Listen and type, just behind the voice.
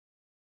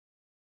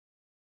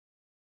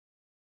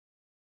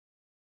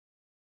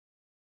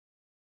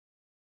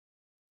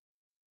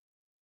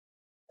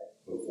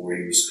before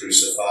he was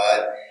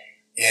crucified.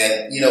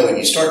 And, you know, when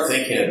you start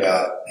thinking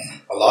about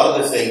a lot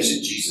of the things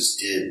that Jesus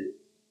did,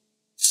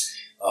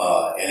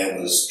 and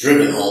it was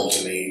driven home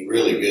to me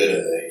really good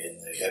in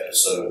the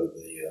episode of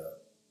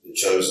the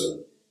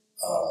Chosen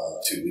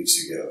 2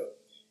 weeks ago,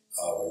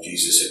 when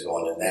Jesus had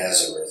gone to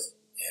Nazareth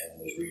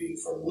and was reading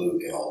from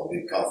Luke and all the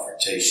big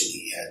confrontation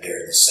he had there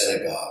in the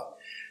synagogue,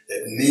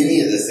 that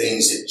many of the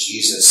things that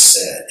Jesus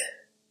said,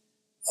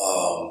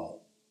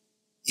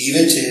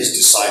 even to his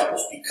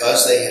disciples,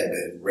 because they had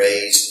been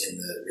raised in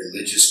the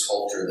religious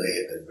culture they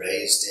had been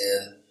raised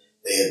in,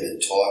 they had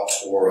been taught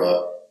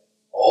Torah,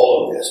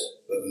 all of this,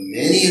 but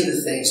many of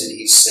the things that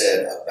he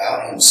said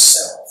about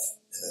himself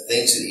and the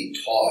things that he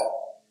taught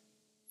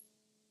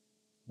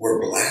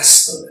were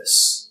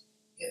blasphemous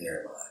in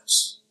their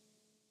minds.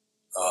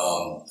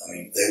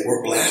 They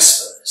were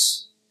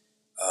blasphemous.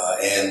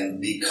 And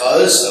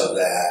because of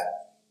that,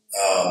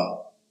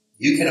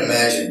 you can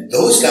imagine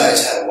those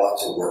guys had a lot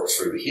to work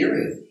through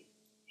hearing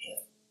him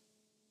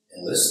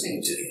and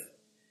listening to him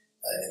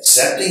and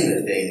accepting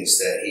the things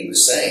that he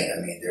was saying. I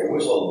mean, there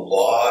was a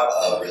lot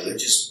of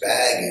religious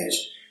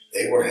baggage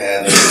they were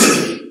having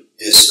to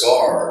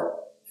discard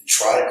and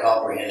try to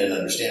comprehend and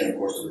understand. Of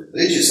course, the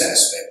religious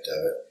aspect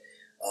of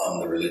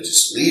it, the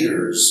religious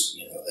leaders,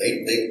 you know,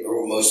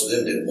 most of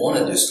them didn't want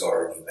to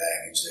discard any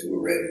baggage. They were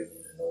ready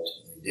and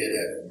ultimately did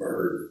have it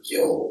murdered or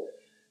killed.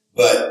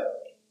 But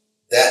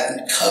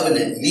that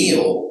covenant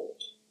meal,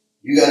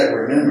 you got to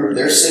remember,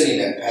 they're sitting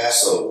at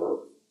Passover,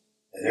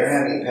 and they're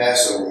having a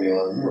Passover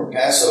meal. And remember,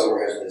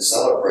 Passover has been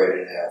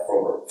celebrated now for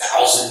over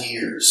 1,000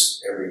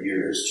 years, every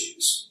year as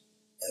Jews.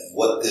 And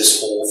what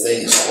this whole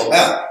thing is all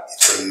about,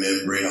 it's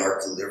remembering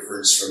our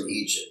deliverance from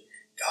Egypt,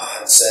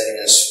 God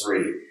setting us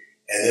free.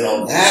 And then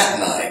on that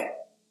night,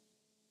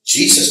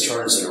 Jesus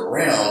turns it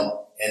around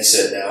and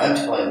said, now I'm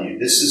telling you,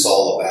 this is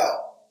all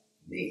about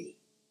me.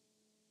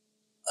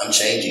 I'm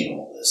changing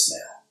all this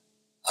now.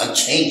 I'm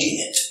changing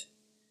it.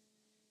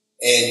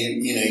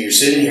 And you're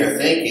sitting here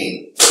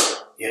thinking,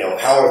 you know,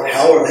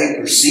 how are they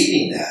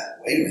perceiving that?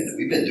 Wait a minute,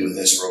 we've been doing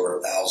this for over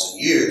 1,000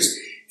 years,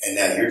 and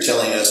now you're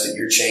telling us that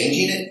you're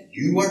changing it?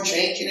 You are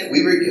changing it?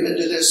 We were given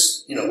to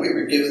this, we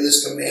were given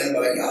this command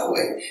by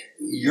Yahweh.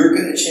 You're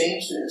going to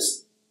change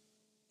this?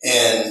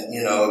 And,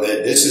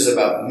 that this is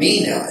about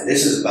me now, and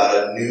this is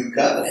about a new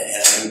covenant,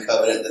 and a new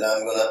covenant that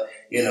I'm going to,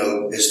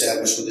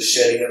 establish with the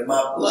shedding of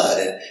my blood.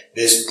 And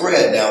this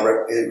bread now,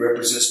 it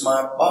represents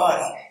my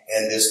body,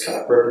 and this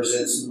cup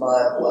represents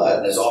my blood.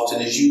 And as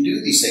often as you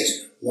do these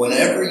things,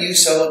 whenever you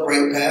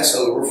celebrate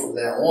Passover from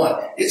now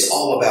on, it's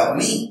all about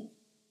me.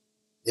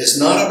 It's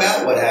not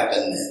about what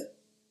happened then.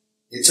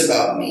 It's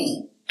about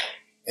me.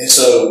 And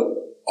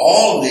so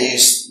all of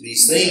these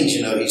things,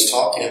 he's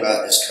talking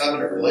about this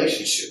covenant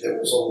relationship. There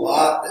was a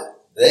lot that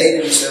they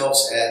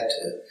themselves had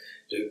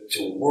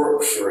to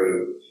work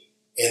through,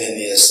 and in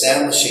the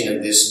establishing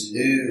of this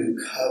new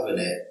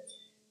covenant.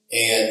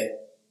 And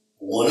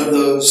one of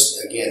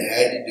those, again,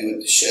 had to do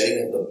with the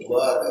shedding of the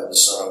blood of the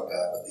Son of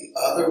God, but the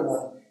other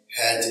one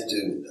had to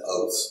do with the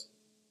oath.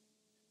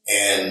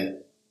 And,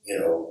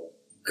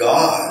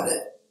 God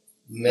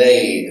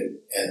made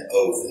an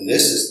oath. And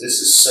this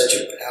is such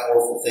a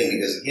powerful thing,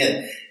 because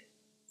again,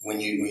 when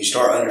you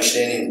start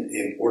understanding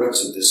the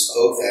importance of this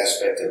oath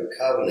aspect of a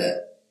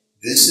covenant,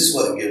 this is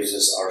what gives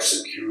us our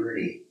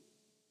security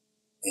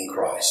in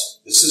Christ.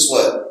 This is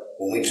what,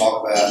 when we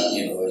talk about,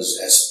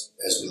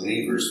 as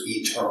believers,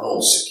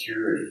 eternal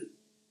security,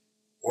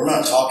 we're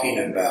not talking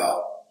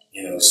about,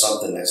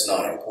 something that's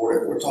not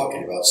important. We're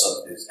talking about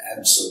something that's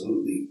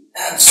absolutely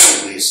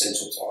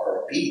essential to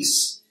our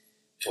peace,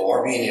 to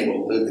our being able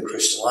to live the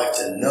Christian life,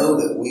 to know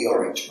that we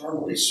are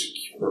eternally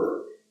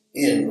secure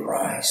in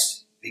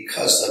Christ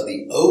because of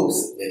the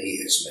oath that he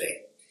has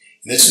made.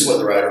 And this is what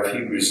the writer of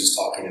Hebrews is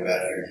talking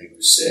about here in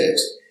Hebrews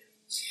 6.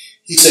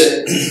 He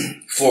said,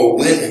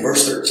 in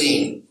verse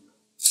 13,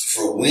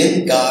 for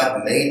when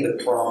God made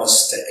the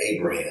promise to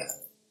Abraham,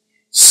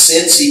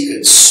 since he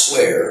could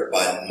swear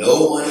by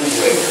no one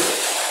greater,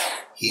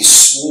 he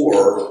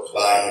swore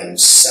by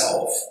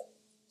himself,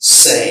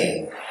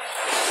 saying,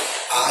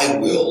 I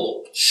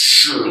will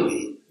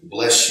surely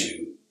bless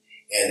you,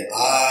 and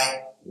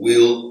I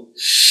will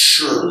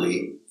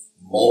surely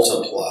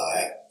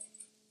multiply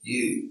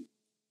you.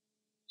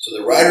 So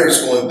the writer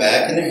is going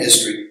back into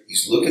history.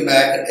 He's looking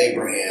back at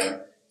Abraham.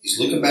 He's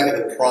looking back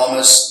at the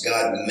promise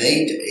God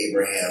made to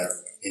Abraham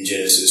in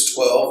Genesis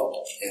 12,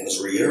 and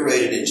was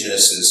reiterated in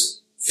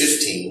Genesis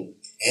 15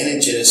 and in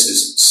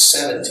Genesis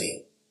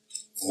 17.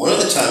 One of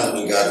the times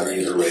when God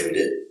reiterated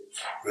it,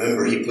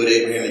 remember, he put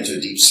Abraham into a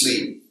deep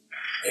sleep.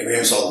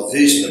 Abraham saw the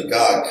vision of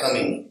God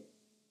coming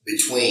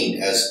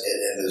between as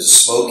the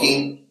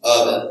smoking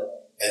oven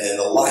and then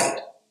the light.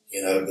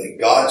 That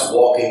God's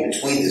walking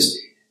between this.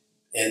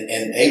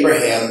 And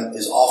Abraham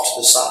is off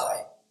to the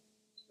side.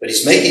 But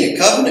he's making a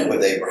covenant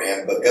with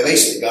Abraham, but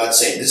basically God's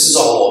saying, this is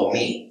all on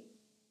me.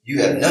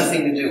 You have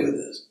nothing to do with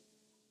this.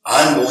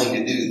 I'm going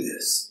to do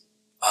this.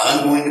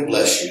 I'm going to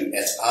bless you,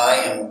 and I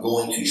am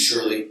going to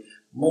surely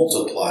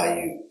multiply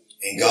you.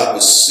 And God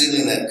was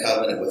sealing that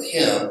covenant with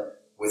him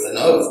with an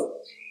oath.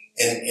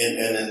 And in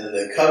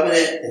the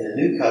covenant, in the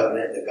new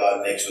covenant that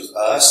God makes with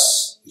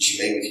us, which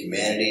He made with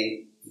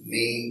humanity, with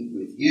me,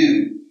 with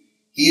you,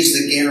 He's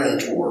the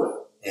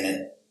guarantor in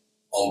it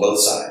on both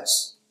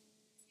sides.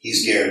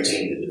 He's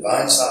guaranteeing the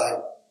divine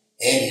side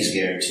and He's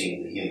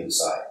guaranteeing the human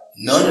side.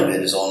 None of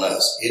it is on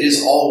us. It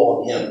is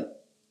all on Him.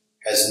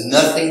 Has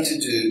nothing to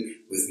do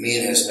with me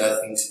and has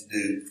nothing to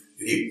do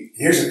with you.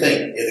 Here's the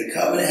thing. If the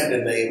covenant had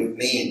been made with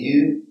me and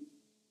you,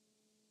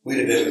 we'd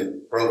have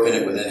been broken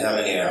it within how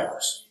many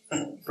hours?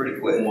 Pretty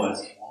quick.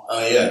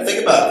 Oh yeah.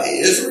 Think about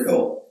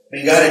Israel. I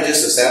mean, God had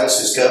just established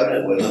His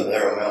covenant with them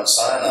there on Mount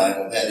Sinai.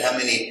 And how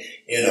many,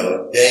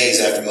 days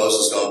after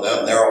Moses gone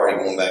down, they're already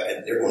going back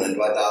in, they're going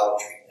into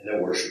idolatry and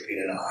they're worshiping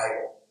an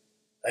idol.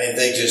 I mean,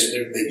 they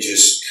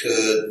just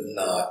could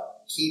not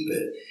keep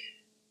it.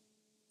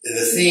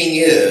 The thing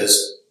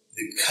is,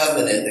 the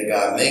covenant that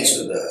God makes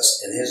with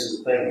us, and this is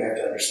the thing we have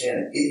to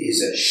understand, it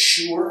is as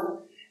sure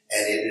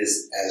and it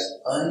is as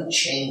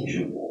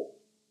unchangeable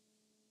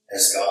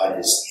as God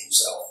is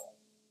Himself.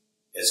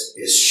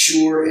 As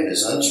sure and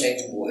as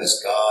unchangeable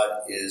as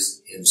God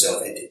is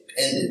Himself. It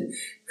depended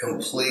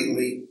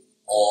completely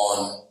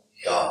on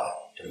God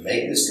to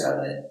make this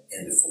covenant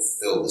and to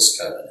fulfill this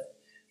covenant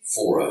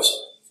for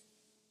us.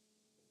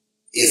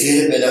 If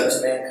it had been up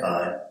to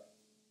mankind,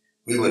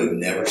 we would have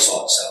never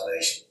sought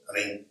salvation. I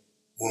mean,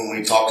 when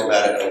we talked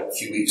about it a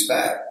few weeks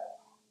back,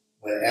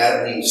 when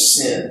Adam and Eve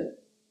sinned,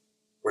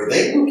 were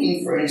they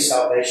looking for any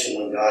salvation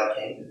when God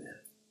came to them?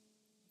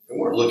 They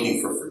weren't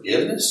looking for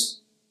forgiveness.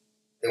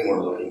 They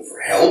weren't looking for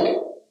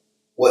help.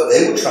 What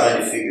they were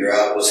trying to figure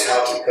out was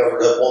how to cover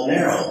it up on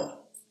their own.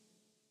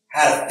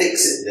 How to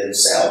fix it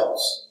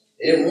themselves.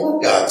 They didn't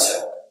want God's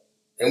help.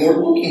 They weren't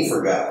looking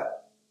for God.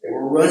 They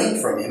were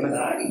running from Him and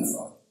hiding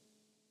from Him.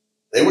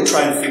 They were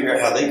trying to figure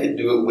out how they could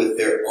do it with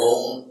their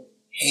own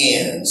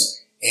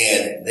hands,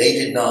 and they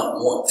did not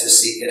want to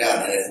seek it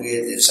out. And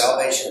if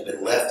salvation had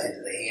been left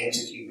into the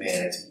hands of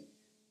humanity,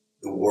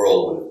 the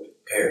world would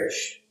have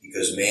perished,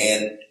 because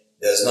man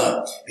does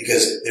not.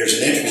 Because there's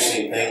an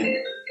interesting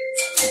thing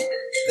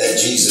that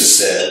Jesus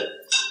said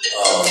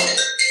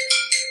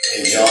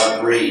in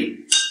John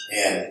 3,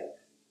 and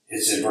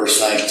it's in verse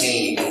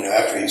 19,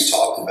 after He's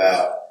talked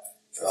about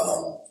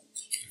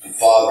the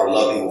Father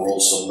loving the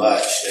world so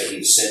much that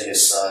He sent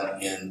His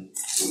Son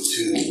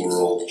into the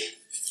world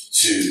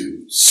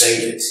to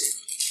save it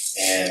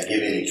and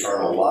give it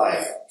eternal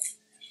life.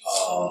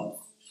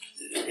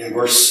 In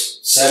verse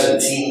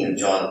 17 of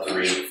John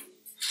 3,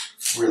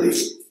 really,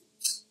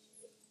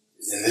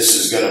 and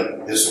this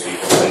will be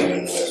quite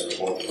even as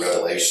we're going through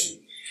Revelation.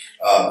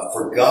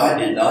 For God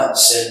did not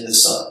send the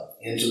Son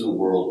into the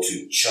world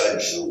to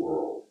judge the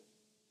world,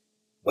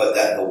 but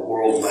that the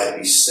world might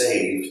be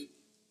saved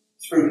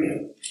through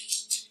Him.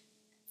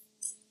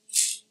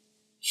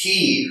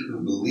 He who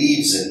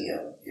believes in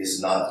Him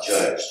is not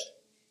judged,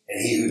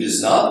 and he who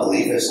does not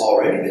believe has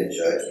already been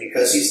judged,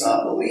 because he's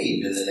not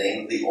believed in the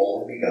name of the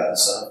only begotten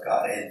Son of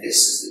God. And this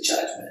is the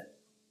judgment.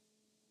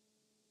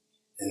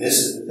 And this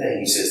is the thing.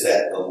 He says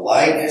that the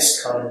light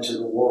has come into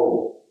the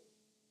world,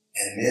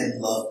 and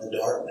men love the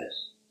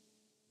darkness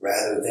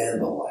rather than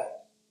the light,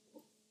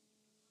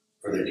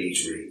 for their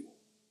deeds were evil.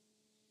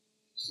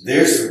 So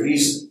there's the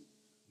reason.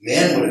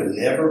 Men would have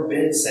never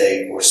been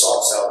saved or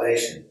sought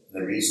salvation.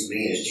 And the reason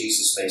being is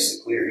Jesus makes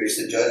it clear. Here's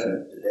the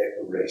judgment, the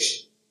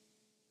declaration.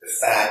 The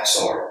facts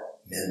are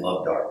men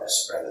love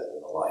darkness rather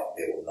than the light.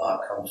 They will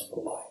not come to the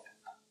light.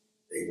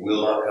 They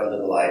will not come to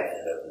the light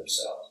in and of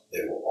themselves.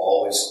 They will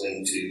always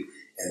cling to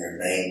and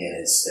remain in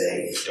and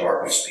stay in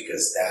darkness,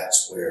 because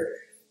that's where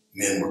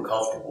men were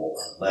comfortable,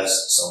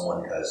 unless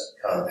someone has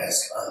come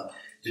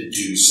to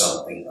do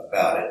something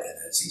about it.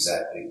 And that's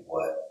exactly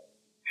what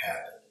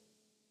happened.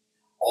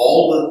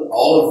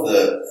 All of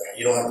the,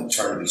 you don't have to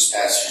turn to these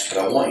passages,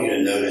 but I want you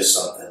to notice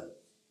something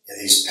in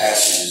these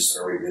passages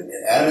that are written.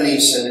 And Adam and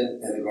Eve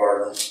sinned in the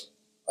Garden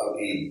of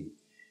Eden.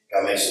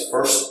 God makes the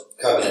first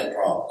covenant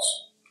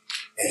promise.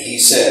 And He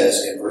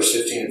says in verse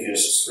 15 of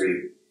Genesis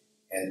 3,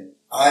 and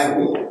I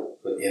will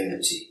put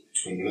enmity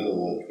between you and the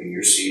woman, between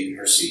your seed and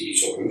her seed. He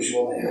shall bruise you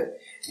on the head,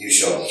 and you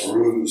shall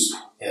bruise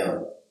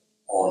him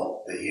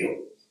on the heel.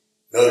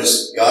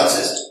 Notice, God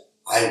says,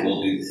 I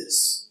will do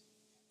this.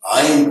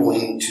 I am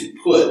going to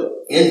put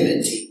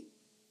enmity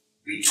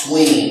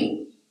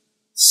between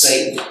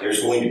Satan.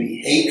 There's going to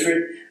be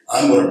hatred.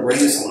 I'm going to bring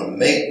this. I'm going to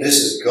make this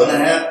is going to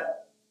happen.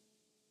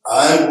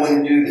 I'm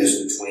going to do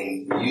this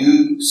between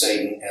you,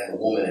 Satan, and the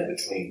woman, and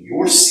between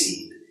your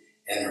seed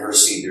and her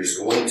seed. There's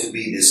going to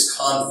be this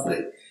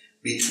conflict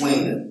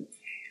between them.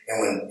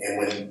 And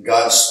when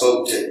God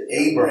spoke to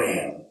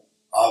Abraham,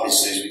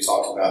 obviously, as we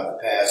talked about in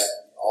the past,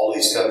 all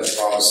these covenant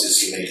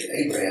promises He made to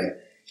Abraham,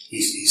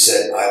 He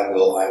said, I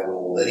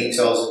will. Then He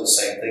tells him the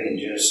same thing in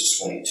Genesis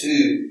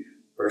 22,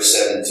 verse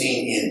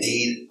 17.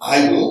 Indeed,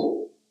 I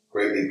will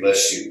greatly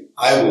bless you.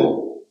 I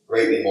will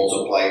greatly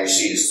multiply your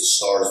seed as the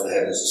stars of the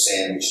heavens, the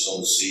sand which is on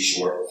the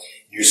seashore.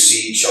 Your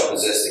seed shall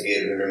possess the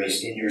gate of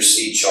enemies. In your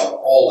seed shall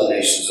all the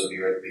nations of the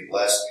earth be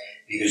blessed,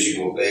 because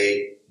you've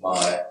obeyed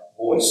my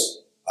voice.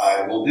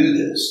 I will do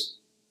this.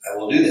 I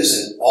will do this.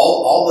 And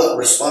all the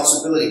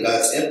responsibility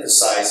God's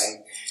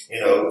emphasizing,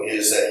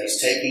 is that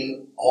he's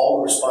taking all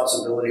the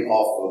responsibility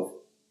off of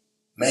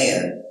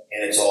man,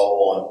 and it's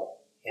all on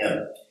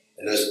him.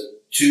 And those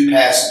two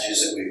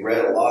passages that we've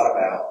read a lot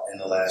about in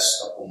the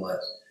last couple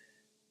months,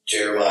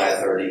 Jeremiah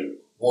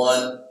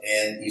 31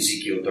 and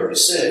Ezekiel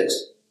 36,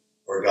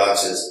 where God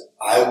says,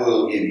 I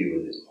will give you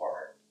a new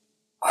heart.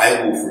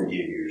 I will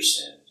forgive your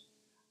sins.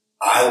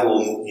 I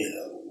will,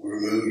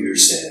 remove your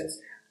sins.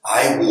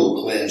 I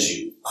will cleanse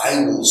you.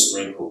 I will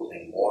sprinkle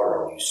clean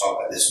water on you. He's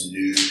talking about this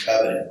new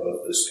covenant in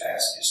both those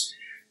passages.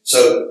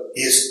 So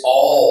it's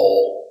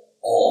all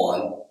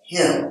on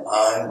him.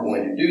 I'm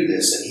going to do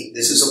this. And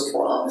this is a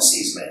promise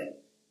he's made.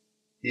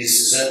 This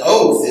is an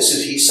oath.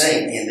 He's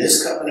saying, in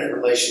this covenant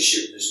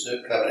relationship, this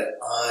new covenant,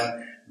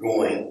 I'm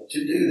going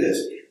to do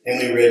this.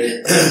 And we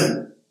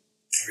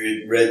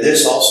read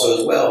this also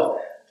as well,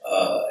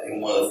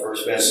 in one of the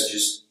first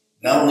messages.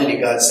 Not only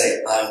did God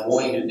say, I'm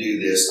going to do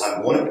this,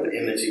 I'm going to put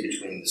enmity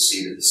between the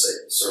seed of the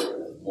serpent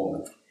and the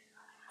woman.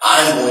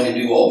 I'm going to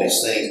do all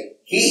these things.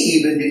 He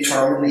even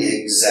determined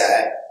the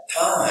exact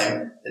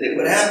time that it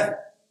would happen.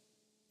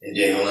 In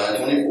Daniel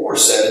 9:24,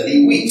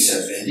 70 weeks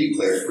have been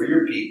declared for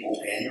your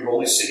people and your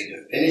holy city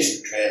to finish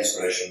the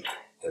transgression,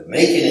 to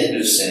make an end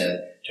of sin,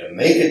 to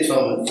make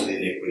atonement for the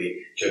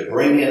iniquity, to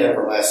bring in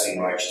everlasting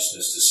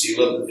righteousness, to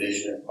seal up the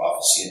vision and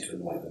prophecy, and to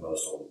anoint the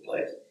most holy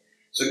place.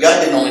 So God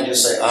didn't only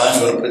just say,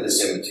 I'm going to put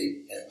this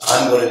enmity, and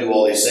I'm going to do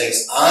all these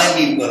things. I'm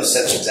even going to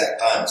set the exact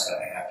time it's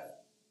going to happen.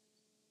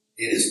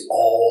 It is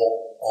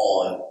all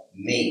on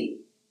me.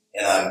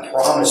 And I'm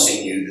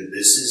promising you that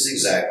this is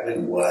exactly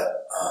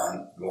what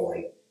I'm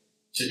going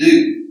to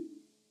do.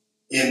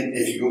 And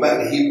if you go back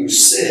to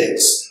Hebrews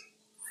 6,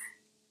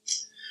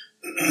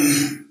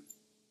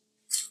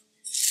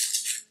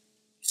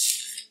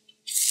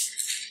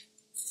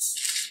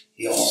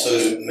 he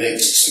also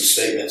makes some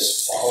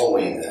statements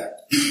following that.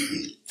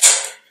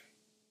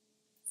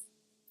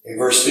 In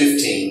verse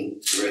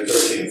 15, we read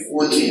 13 and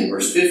 14. In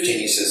verse 15,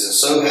 he says, and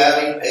so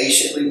having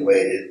patiently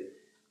waited,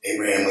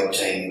 Abraham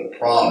obtained the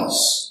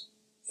promise.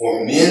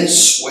 For men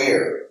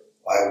swear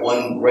by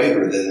one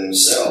greater than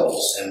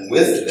themselves, and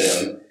with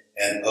them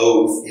an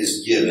oath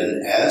is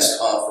given as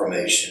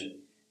confirmation,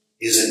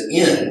 is an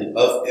end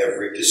of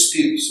every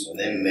dispute. So when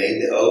they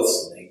made the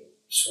oaths, and they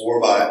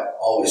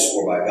always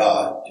swore by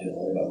God,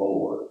 generally by the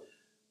Lord,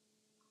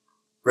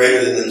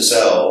 greater than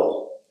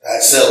themselves,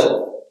 that's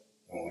settled.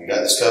 And we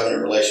got this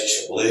covenant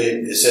relationship. Well,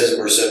 it says in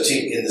verse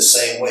 17, in the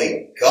same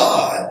way,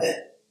 God,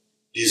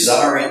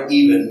 desiring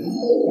even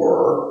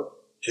more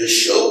to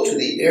show to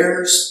the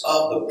heirs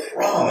of the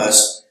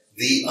promise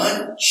the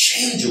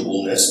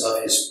unchangeableness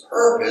of his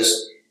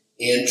purpose,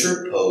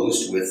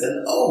 interposed with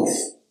an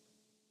oath,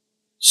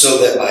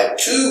 so that by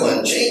two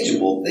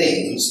unchangeable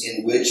things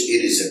in which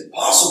it is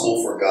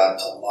impossible for God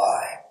to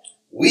lie,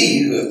 we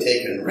who have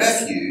taken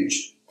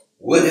refuge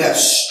would have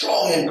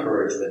strong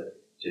encouragement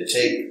to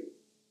take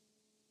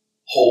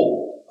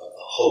hold of the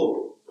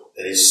hope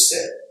that is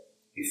set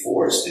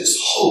before us. This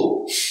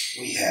hope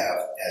we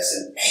have as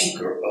an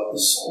anchor of the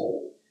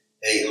soul,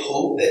 a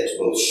hope that is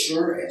both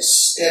sure and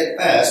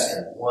steadfast,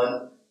 and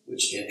one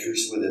which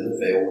enters within the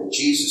veil where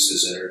Jesus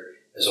is entered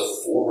as a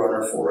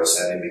forerunner for us,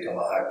 having become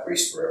a high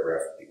priest forever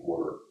after the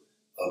order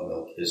of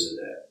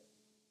Melchizedek.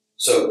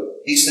 So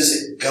he says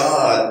that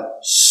God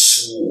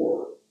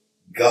swore,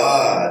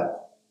 God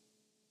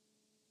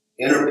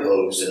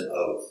interposed an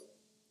oath,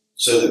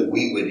 so that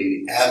we would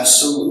be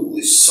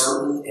absolutely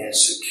certain and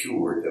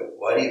secure that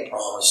what he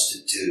promised to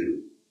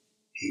do,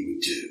 he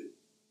would do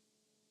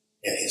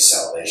in his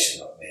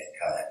salvation of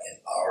mankind, in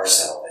our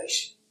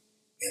salvation,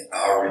 in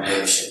our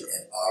redemption,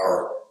 in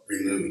our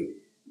removing.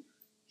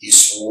 He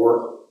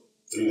swore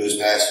through those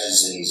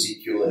passages in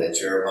Ezekiel and in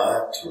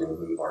Jeremiah to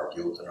remove our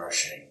guilt and our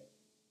shame.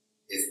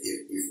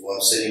 If I'm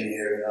sitting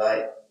here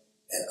tonight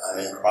and I'm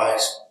in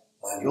Christ,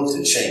 my guilt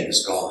and shame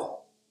is gone.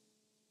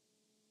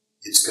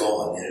 It's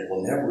gone, and it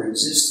will never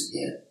exist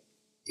again.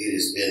 It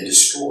has been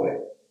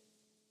destroyed.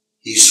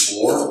 He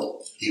swore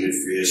he would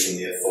free us from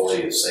the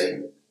authority of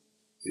Satan.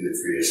 He would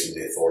free us from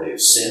the authority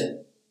of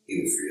sin.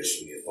 He would free us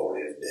from the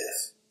authority of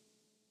death.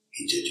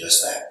 He did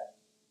just that.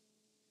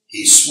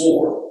 He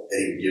swore that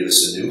he would give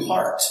us a new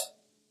heart,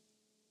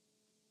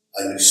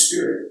 a new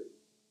spirit,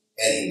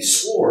 and he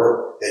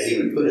swore that he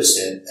would put us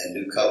in a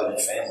new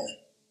covenant family,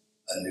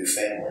 a new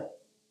family.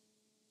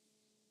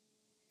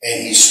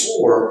 And he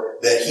swore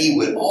that he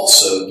would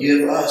also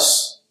give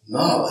us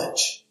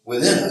knowledge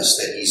within us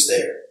that he's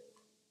there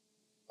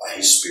by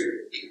his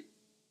Spirit,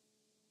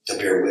 to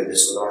bear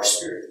witness with our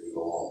spirit that we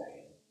belong to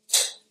him,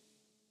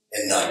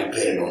 and not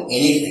dependent on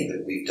anything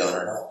that we've done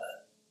or not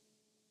done.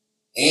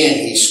 And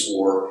he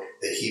swore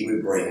that he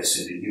would bring us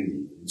into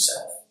union with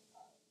himself.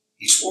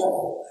 He swore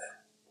all of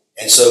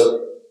that. And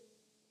so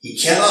he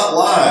cannot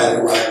lie,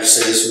 the writer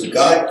says, when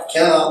God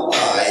cannot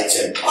lie, it's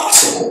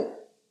impossible.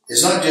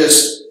 It's not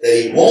just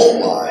that he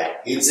won't lie,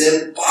 it's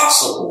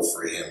impossible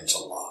for him to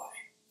lie.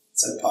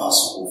 It's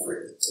impossible for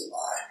him to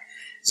lie.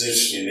 It's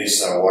interesting,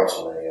 Denise and I were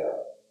watching a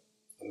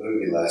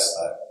movie last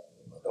night.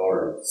 My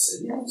daughter said,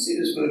 see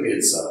this movie?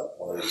 It's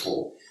one of those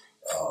little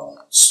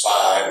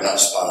spy, or not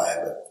spy,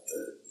 but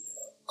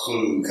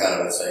clue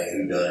kind of a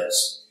thing,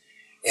 whodunits.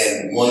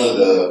 And one of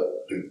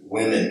the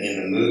women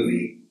in the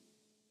movie,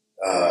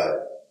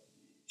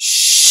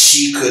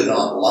 she could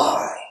not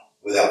lie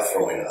without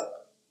throwing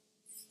up.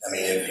 I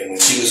mean, and when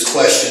she was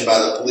questioned by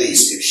the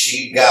police, if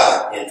she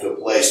got into a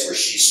place where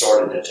she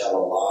started to tell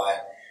a lie,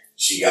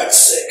 she got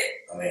sick.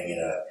 I mean,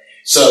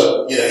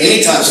 so,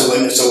 anytime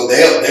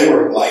they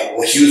were like,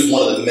 well, she was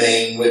one of the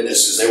main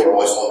witnesses they were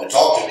always wanting to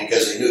talk to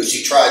because they knew if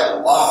she tried to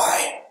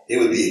lie, it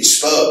would be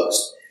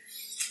exposed.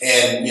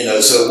 And,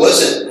 so it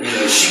wasn't,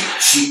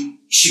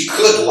 she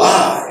could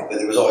lie, but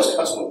there was always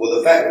consequence. Well,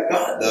 the fact of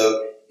God,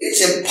 though,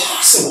 it's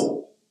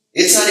impossible.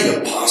 It's not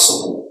even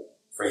possible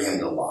for him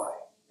to lie.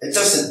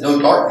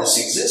 No darkness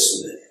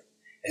exists within him.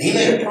 And he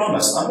made a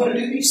promise, I'm going to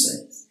do these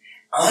things.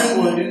 I'm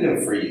going to do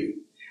them for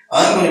you.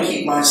 I'm going to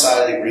keep my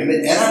side of the agreement,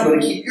 and I'm going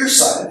to keep your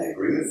side of the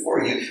agreement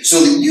for you so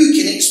that you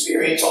can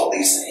experience all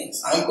these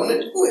things. I'm going to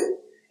do it.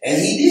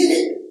 And he did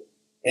it.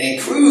 And he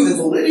proved the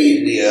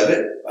validity of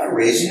it by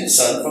raising his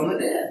son from the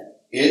dead.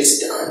 It's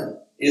done.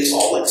 It's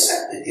all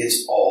accepted.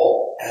 It's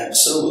all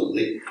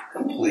absolutely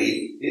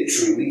complete. It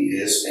truly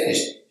is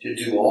finished. To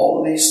do all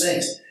of these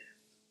things.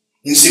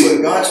 You see,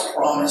 what God's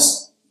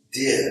promise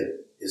did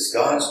is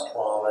God's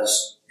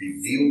promise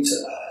revealed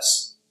to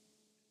us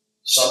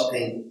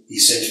something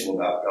essential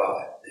about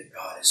God, that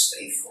God is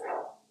faithful.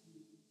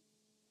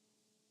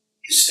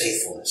 His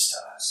faithfulness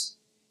to us.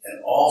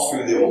 And all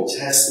through the Old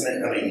Testament,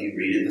 you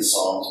read in the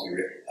Psalms, we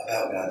read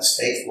about God's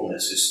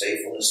faithfulness, his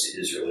faithfulness to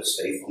Israel, his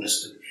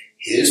faithfulness to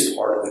his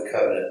part of the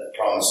covenant, the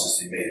promises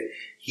he made.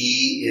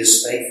 He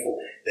is faithful,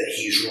 that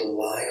he's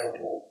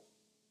reliable.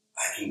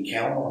 I can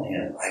count on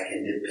him. I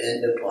can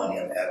depend upon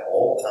him at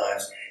all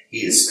times. He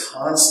is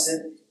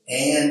constant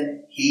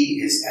and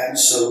he is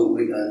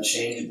absolutely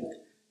unchangeable.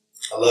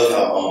 I love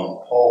how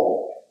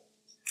Paul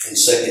in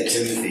 2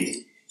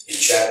 Timothy in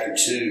chapter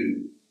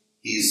 2,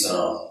 he's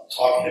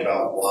talking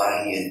about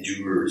why he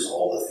endures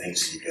all the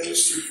things that he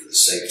goes through for the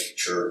sake of the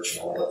church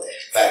and all the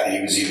fact that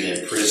he was even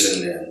in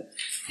prison and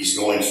he's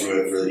going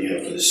through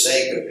it for the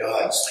sake of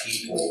God's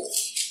people.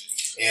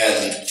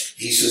 And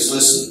he says,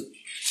 listen,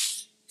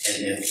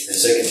 and in 2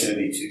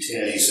 Timothy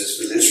 2:10, he says,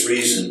 for this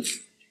reason,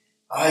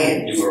 I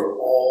endure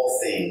all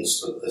things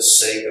for the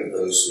sake of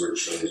those who are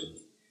chosen,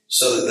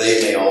 so that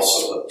they may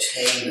also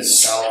obtain the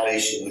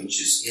salvation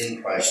which is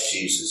in Christ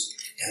Jesus,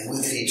 and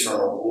with it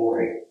eternal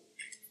glory. And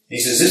he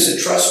says, this is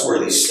a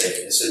trustworthy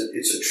statement.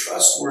 It's a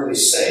trustworthy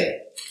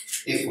saying.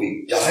 If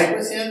we died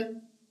with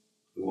him,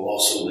 we will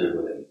also live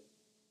with him.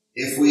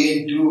 If we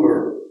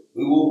endure,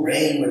 we will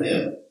reign with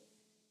him.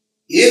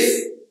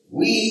 If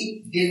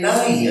we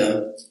deny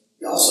him,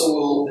 he also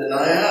will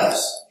deny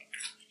us.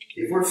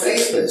 If we're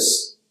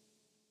faithless,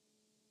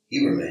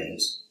 he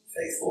remains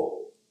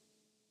faithful.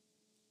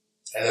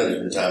 I know there's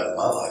been times in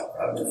my life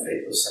where I've been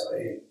faithless. How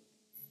about you?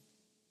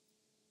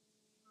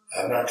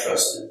 I've not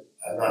trusted.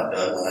 I've not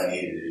done what I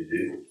needed to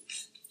do.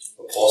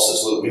 But Paul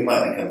says, look, we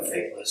might become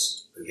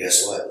faithless, but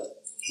guess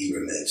what? He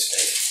remains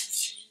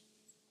faithful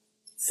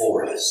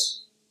for us.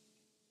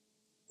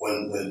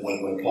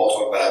 When Paul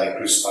talked about having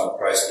crucified with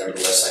Christ,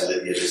 nevertheless I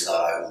live, yet it is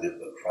not I who live,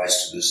 but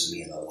Christ who lives in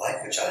me. In the life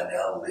which I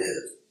now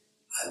live,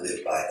 I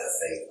live by the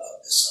faith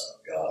of the Son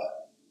of God.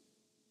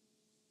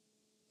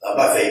 Not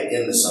by faith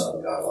in the Son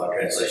of God. A lot of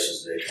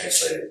translations today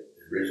translate it.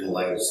 The original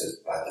language says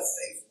by the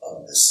faith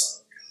of the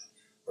Son of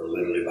God. Or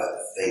literally by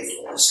the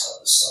faithfulness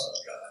of the Son of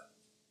God.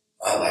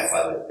 My life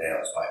I live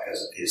now is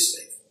because of his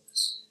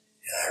faithfulness.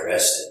 And I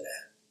rest in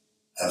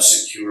that. I'm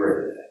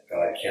secure in that.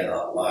 God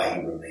cannot lie.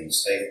 He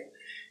remains faithful.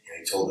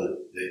 And he told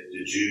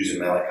the Jews in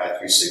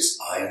Malachi 3:6,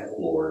 I am the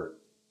Lord,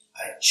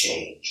 I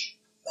change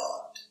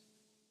not.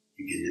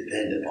 You can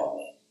depend upon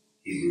me.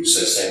 Hebrews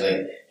says the same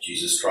thing.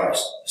 Jesus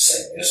Christ, the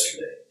same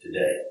yesterday,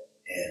 today,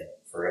 and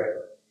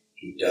forever.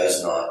 He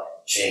does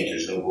not change.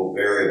 There's no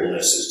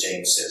variableness, as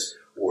James says,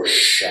 or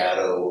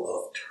shadow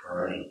of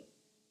turning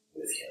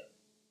with him.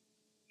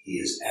 He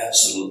is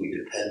absolutely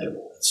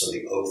dependable. And so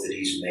the oath that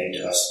he's made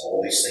to us,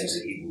 all these things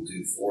that he will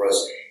do for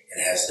us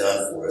and has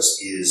done for us,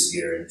 is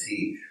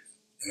guaranteed.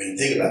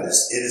 Think about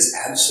this. It is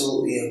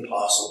absolutely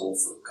impossible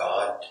for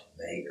God to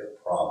make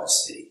a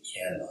promise that he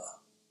cannot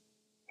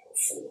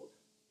perform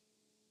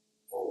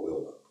or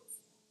will not perform.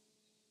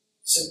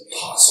 It's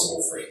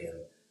impossible for him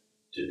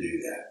to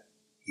do that.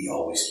 He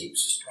always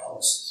keeps his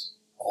promises.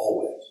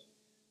 Always.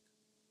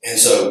 And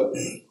so,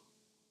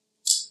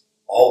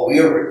 all we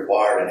are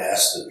required and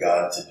asked of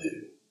God to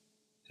do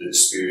to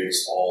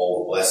experience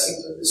all the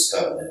blessings of this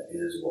covenant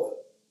is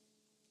what?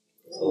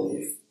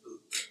 Believe.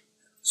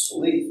 Just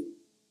believe.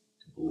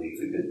 Believe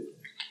the good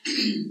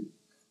thing.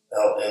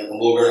 Now, and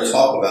we're going to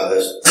talk about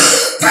this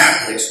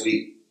next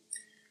week,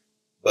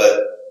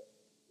 but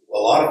a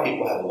lot of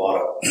people have a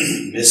lot of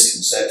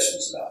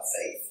misconceptions about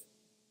faith.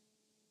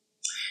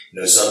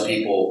 Some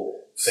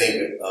people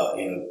think,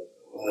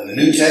 when the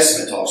New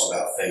Testament talks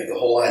about faith, the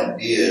whole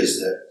idea is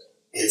that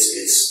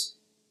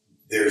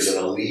there's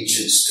an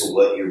allegiance to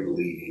what you're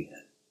believing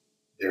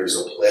in. There's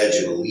a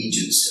pledge of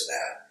allegiance to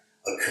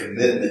that, a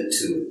commitment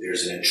to it.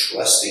 There's an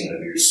entrusting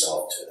of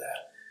yourself to that.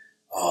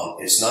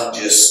 It's not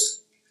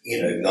just,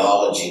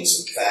 acknowledging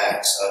some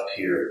facts up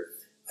here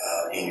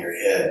in your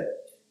head.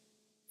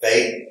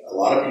 Faith, a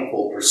lot of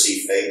people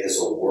perceive faith as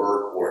a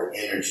work or an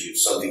energy of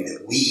something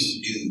that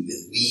we do,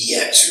 that we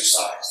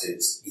exercise.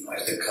 It's, it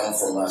has to come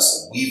from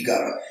us, and we've got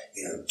to,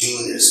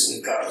 do this,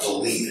 we've got to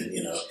believe it,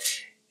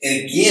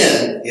 And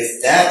again,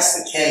 if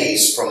that's the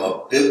case from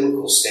a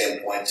biblical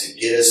standpoint to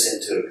get us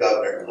into a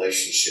covenant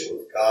relationship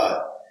with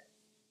God,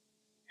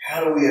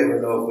 how do we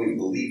ever know if we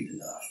believed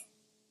enough?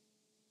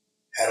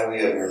 How do we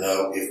ever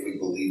know if we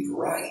believed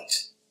right?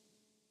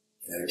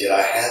 Did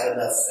I have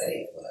enough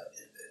faith when I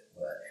did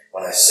that?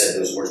 When I said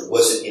those words?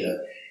 Was it,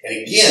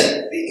 And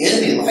again, the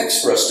enemy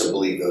likes for us to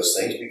believe those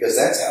things because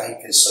that's how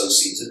he can sow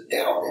seeds of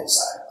doubt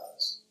inside of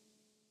us.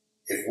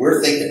 If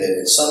we're thinking that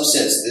in some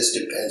sense this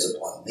depends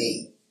upon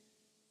me,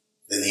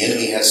 then the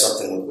enemy has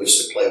something with which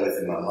to play with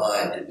in my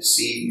mind to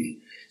deceive me.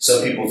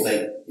 Some people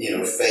think,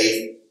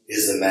 faith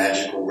is the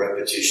magical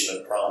repetition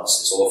of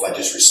promises. Oh, if I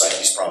just recite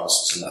these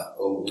promises enough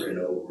over and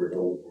over and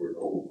over and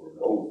over and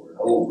over and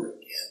over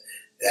again,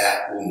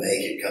 that will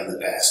make it come to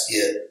pass.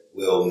 It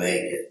will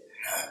make it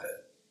happen.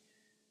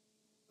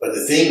 But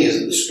the thing is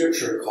that the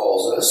Scripture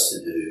calls us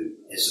to do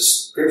is the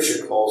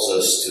Scripture calls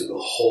us to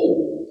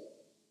behold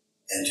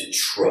and to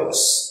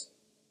trust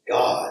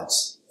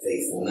God's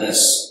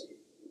faithfulness,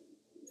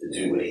 to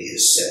do what he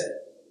has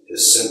said, to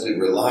simply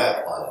rely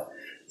upon it.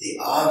 The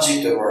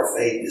object of our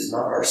faith is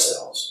not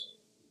ourselves.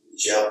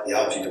 The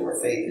object of our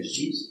faith is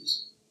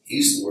Jesus.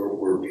 He's the one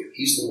we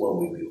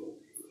behold.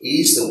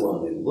 He's the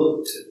one we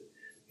look to.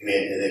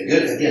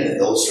 And an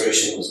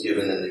illustration was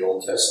given in the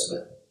Old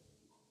Testament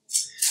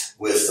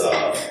with,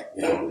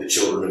 the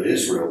children of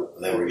Israel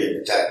when they were getting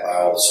attacked by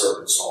all the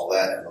serpents and all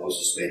that, and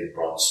Moses made the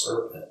bronze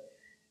serpent.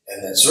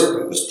 And that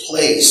serpent was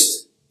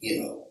placed,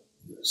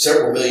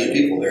 several million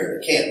people there in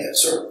the camp. That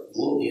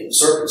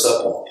serpent's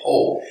up on a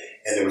pole,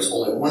 and there was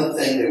only one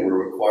thing they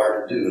were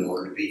required to do in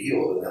order to be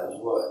healed, and that was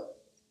what?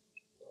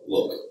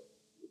 Look.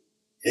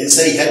 It didn't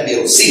say you had to be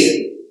able to see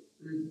it.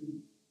 Mm-hmm.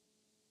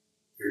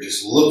 You're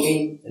just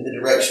looking in the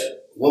direction.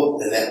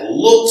 And that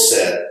look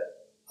said,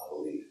 I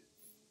believe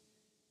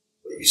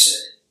what you said.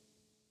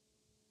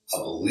 I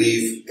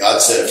believe.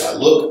 God said, if I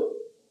look,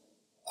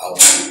 I'll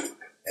believe.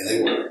 And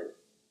they were.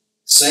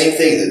 Same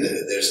thing,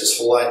 that there's this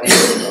whole idea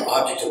that the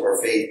object of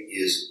our faith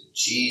is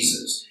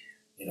Jesus.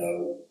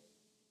 The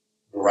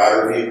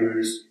writer of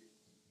Hebrews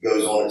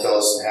goes on to tell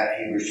us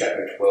in Hebrews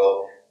chapter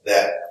 12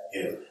 that,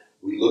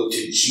 we look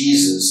to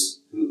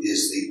Jesus, who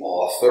is the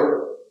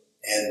author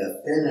and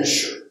the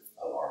finisher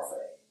of our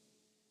faith.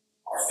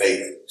 Our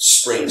faith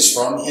springs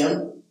from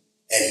him,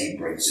 and he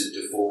brings it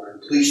to full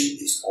completion.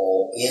 It's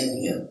all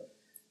in him.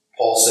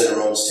 Paul said in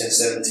Romans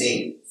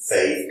 10:17,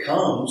 faith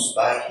comes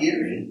by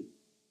hearing,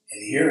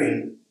 and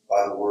hearing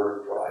by the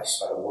word of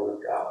Christ, by the word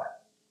of God.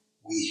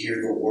 We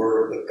hear the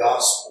word of the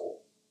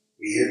gospel.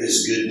 We hear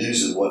this good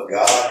news of what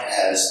God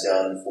has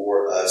done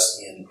for us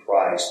in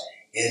Christ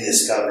in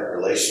this covenant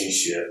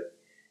relationship.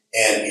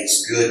 And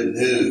it's good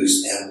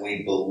news, and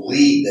we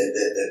believe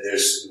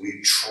that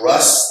we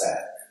trust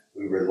that.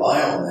 We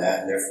rely on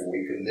that, and therefore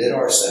we commit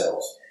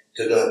ourselves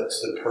to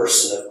the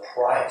person of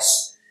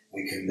Christ.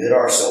 We commit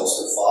ourselves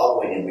to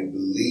following him. We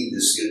believe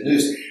this good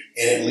news.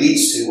 And it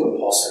leads to what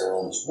Paul said in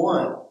Romans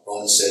 1.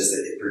 Romans says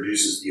that it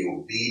produces the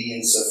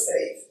obedience of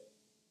faith.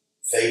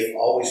 Faith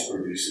always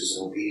produces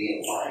an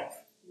obedient life.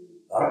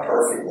 Not a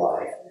perfect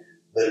life,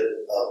 but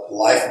a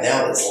life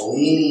now that's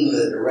leaning in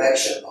the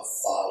direction of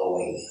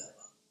following him,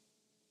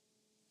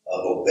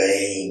 of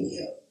obeying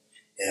him,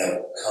 and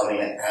of coming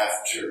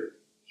after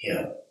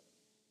him.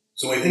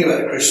 So when we think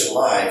about the Christian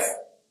life,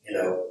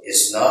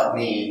 it's not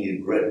meaning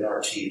you gritting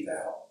our teeth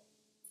out,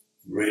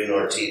 gritting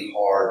our teeth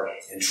hard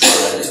and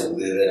trying to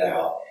live it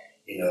out.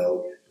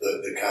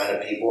 The kind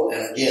of people,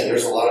 and again,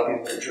 there's a lot of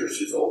people in church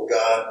who say, oh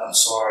God, I'm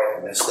sorry,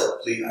 I messed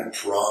up. Please, I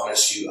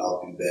promise you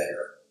I'll do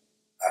better.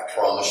 I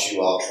promise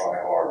you I'll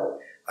try harder.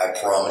 I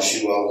promise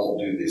you I won't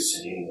do this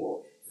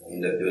anymore. And we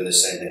end up doing the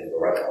same thing.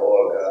 We're like,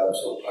 oh God,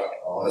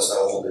 I promise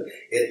I won't do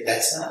it.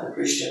 That's not the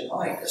Christian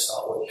life. That's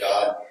not what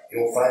God, you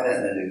don't find that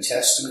in the New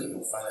Testament. You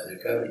don't find that in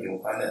the covenant. You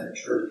don't find that in the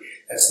church.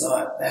 That's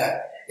not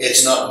that.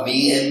 It's not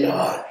me and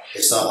God.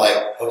 It's not like,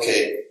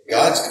 okay,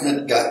 God's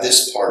got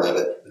this part of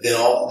it, but then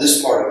all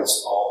this part of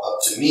it's all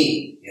up to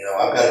me.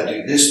 I've got to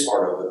do this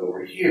part of it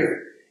over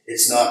here.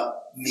 It's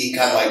not me,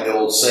 kind of like the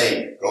old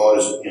saying, God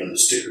is, the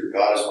sticker,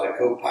 God is my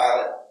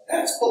co-pilot.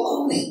 That's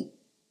baloney.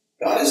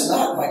 God is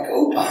not my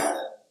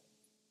co-pilot.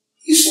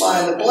 He's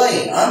flying the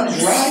plane. I'm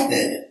just riding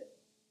in it.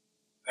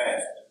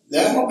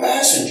 I'm a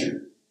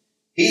passenger.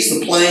 He's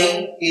the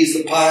plane. He's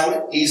the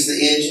pilot. He's the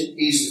engine.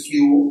 He's the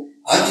fuel.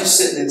 I'm just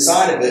sitting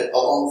inside of it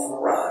along for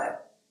the ride.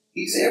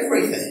 He's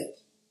everything.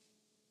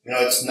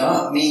 It's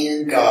not me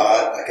and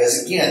God,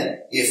 because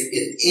again,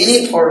 if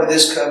any part of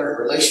this covenant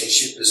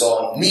relationship is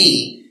on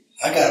me,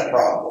 I got a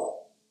problem.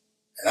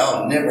 And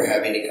I'll never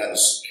have any kind of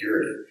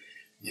security,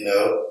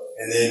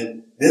 And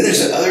then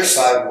there's the other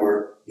side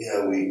where,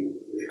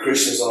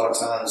 Christians a lot of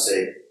times,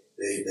 they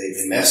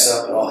mess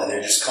up and all, and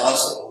they're just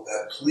constantly, oh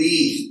God,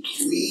 please,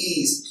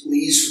 please,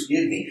 please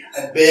forgive me.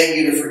 I beg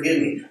you to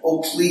forgive me.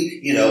 Oh,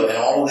 please, and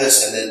all of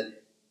this, and then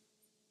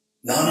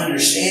not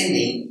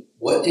understanding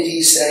what did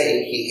he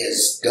say he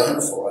has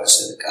done for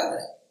us in the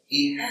covenant.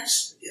 He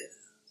has forgiven us.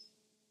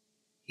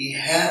 He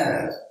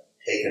has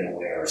taken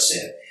away our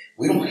sin.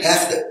 We don't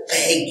have to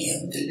beg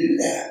him to do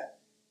that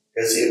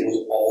because it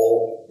was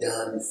all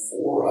done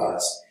for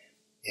us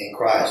in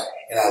Christ.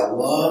 And I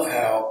love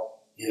how,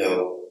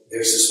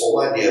 there's this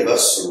whole idea of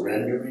us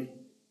surrendering.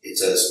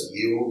 It's us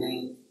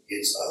yielding.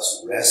 It's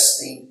us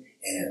resting.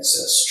 And it's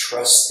us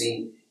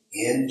trusting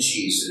in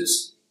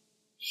Jesus.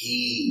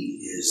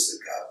 He is the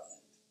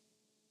covenant.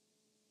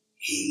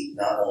 He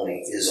not only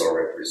is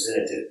our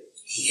representative,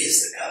 he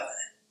is the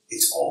covenant.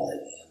 It's all in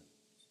him.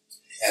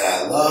 And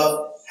I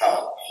love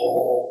how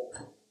Paul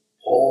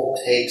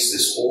takes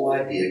this whole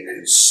idea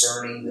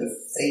concerning the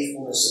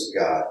faithfulness of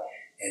God,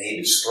 and he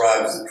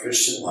describes the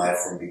Christian life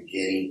from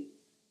beginning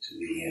to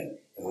the end.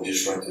 And we'll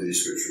just run through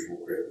these scriptures real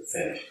quick and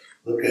finish.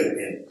 Look at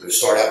it. We'll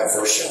start out in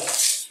 1 John,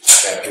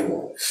 chapter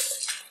 1.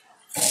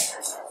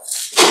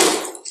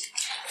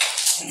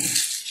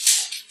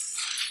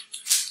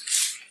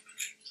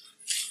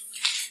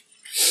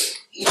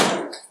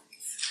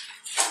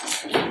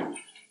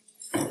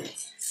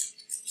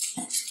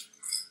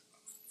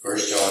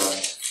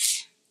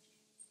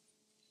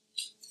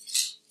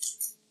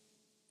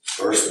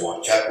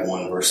 Chapter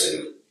 1, verse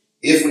 8.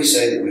 If we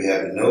say that we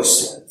have no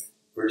sin,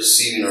 we're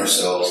deceiving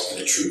ourselves and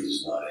the truth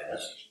is not in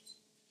us.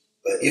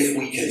 But if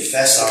we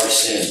confess our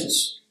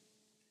sins,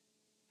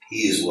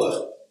 he is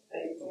what?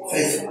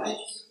 Faithful.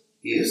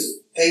 He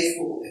is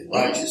faithful and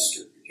righteous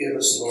to forgive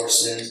us of our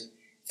sins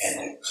and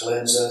to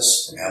cleanse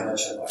us from how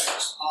much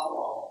unrighteousness.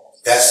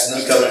 That's the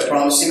new covenant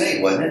promise he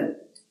made, wasn't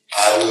it?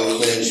 I will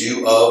cleanse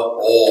you of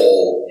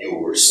all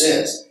your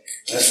sins.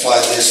 And that's why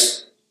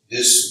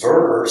this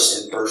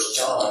verse in 1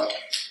 John,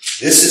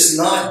 this is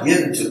not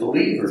given to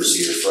believers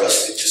here for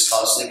us to just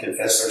constantly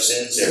confess our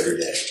sins every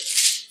day.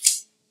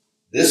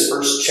 This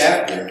first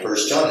chapter in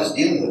 1 John is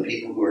dealing with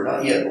people who are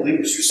not yet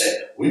believers who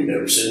say, we've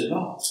never sinned at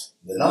all.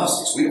 The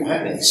Gnostics, we don't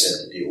have any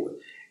sin to deal with.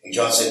 And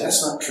John said,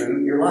 that's not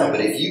true, you're lying.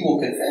 But if you will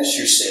confess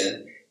your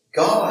sin,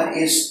 God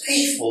is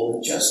faithful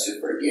and just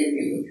to forgive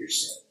you of your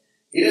sin.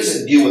 He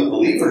doesn't deal with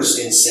believers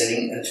in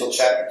sinning until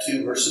chapter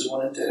 2, verses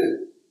 1 and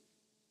 2.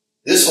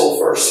 This whole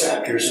first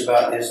chapter is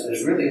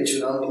really to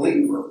an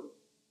unbeliever.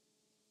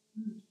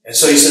 And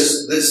so he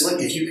says,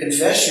 look, if you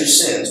confess your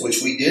sins,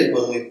 which we did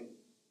when we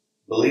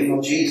believed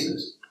on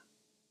Jesus,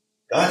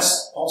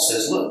 Paul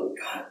says, look,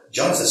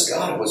 John says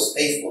God was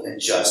faithful and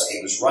just.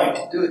 He was right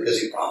to do it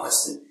because he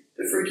promised it,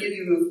 to forgive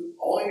you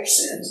of all your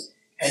sins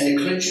and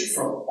to cleanse you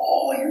from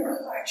all your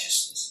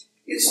unrighteousness.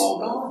 It's all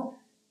gone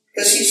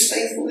because he's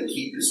faithful to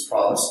keep his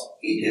promise.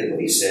 He did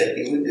what he said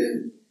he would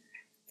do.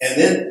 And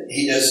then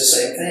he does the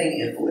same thing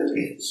in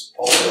Philippians.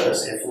 Paul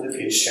does in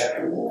Philippians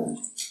chapter 1.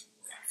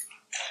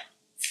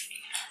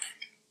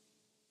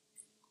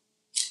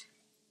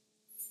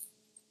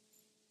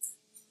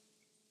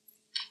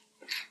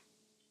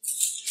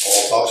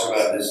 Paul talks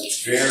about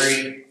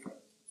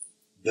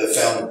the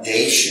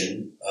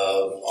foundation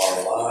of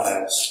our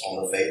lives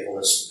on the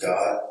faithfulness of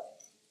God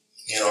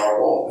in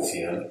our walk with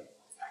him.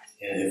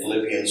 And in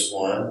Philippians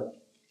 1,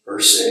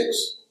 verse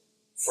 6,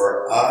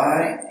 for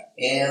I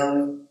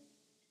am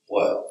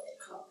what?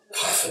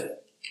 Confident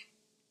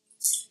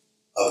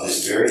of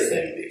this very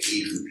thing, that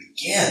he who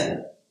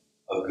began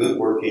a good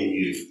work in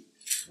you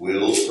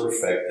will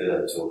perfect it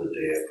until the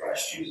day of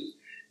Christ Jesus.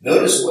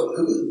 Notice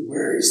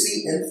where is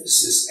the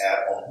emphasis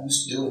at on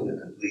who's doing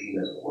the completing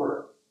of the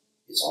work?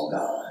 It's all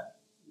God.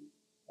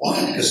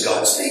 Why? Because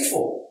God's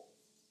faithful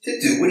to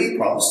do what he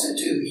promised to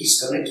do.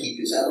 He's going to keep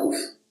his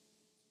oath.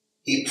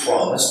 He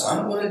promised,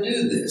 I'm going to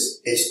do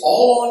this. It's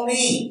all on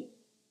me.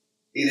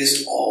 It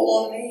is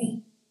all on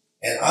me.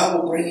 And I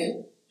will bring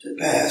it to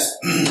pass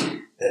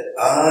that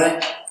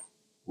I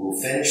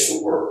will finish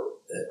the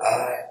work that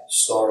I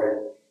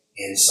started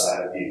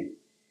inside of you.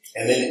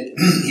 And then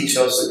he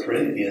tells the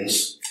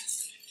Corinthians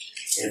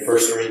in 1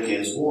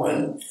 Corinthians 1,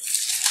 1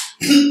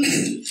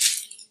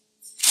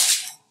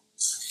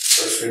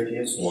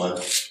 Corinthians 1,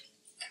 let's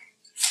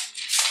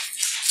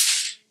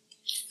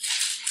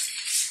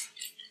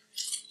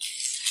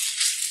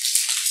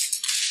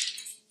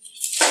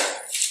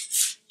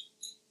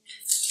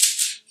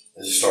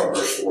just start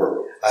verse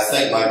 4. I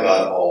thank my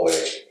God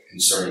always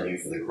concerning you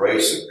for the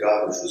grace of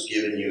God which was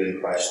given you in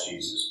Christ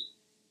Jesus.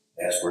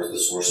 That's where the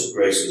source of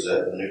grace was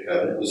at. The new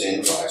covenant was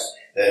in Christ.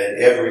 That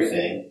in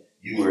everything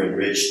you were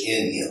enriched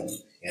in him,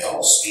 in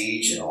all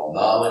speech and all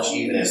knowledge,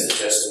 even as the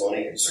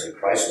testimony concerning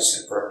Christ was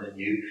confirmed in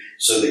you,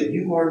 so that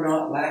you are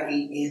not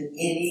lacking in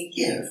any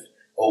gift,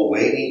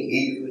 awaiting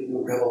eagerly the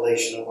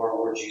revelation of our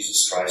Lord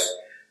Jesus Christ,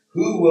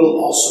 who will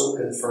also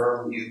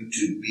confirm you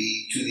to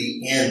be to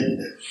the end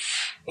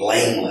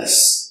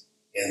blameless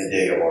in the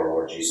day of our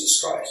Lord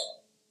Jesus Christ.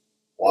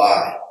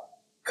 Why?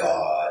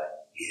 God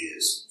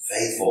is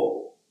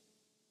faithful,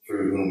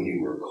 through whom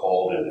you were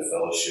called into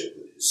fellowship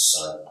with his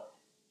Son,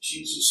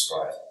 Jesus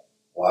Christ.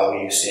 Why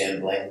will you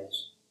stand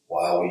blameless?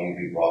 Why will you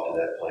be brought to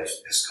that place?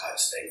 Because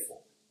God's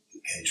faithful.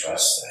 You can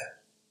trust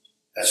that.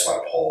 That's why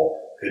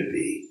Paul could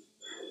be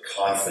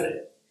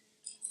confident.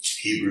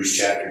 Hebrews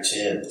chapter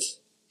 10,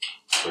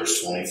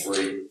 verse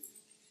 23.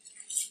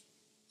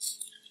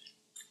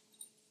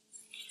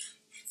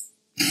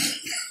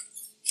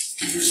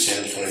 Hebrews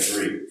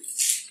 10:23.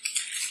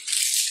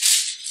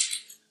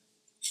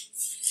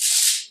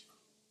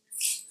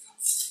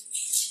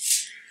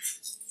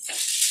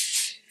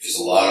 There's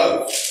a lot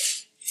of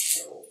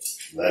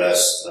let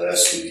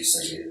us do these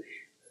things.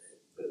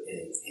 But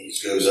he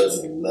goes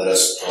up and let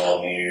us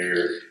draw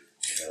near,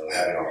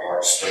 having our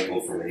hearts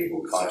sprinkled from an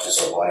evil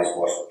conscience, our bodies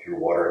washed with pure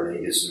water. And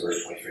then he gets to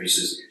verse 23, he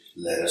says,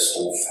 let us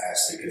hold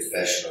fast the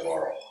confession of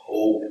our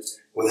hope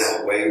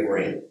without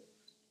wavering,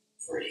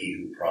 for he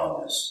who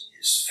promised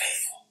is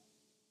faithful.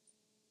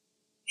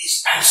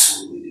 He's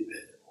absolutely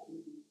dependable.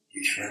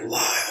 You can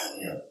rely on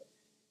him.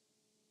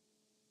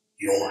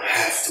 You don't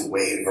have to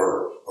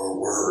waver or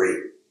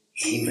worry.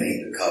 He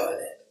made the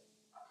covenant.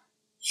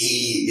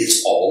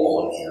 It's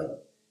all on him.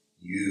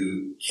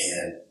 You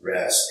can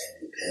rest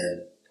and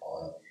depend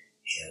on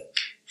him.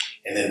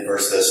 And then 1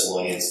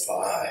 Thessalonians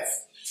 5.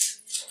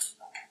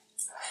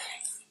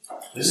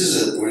 This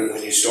is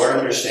when you start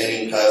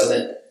understanding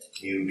covenant,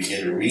 you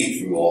begin to read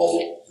through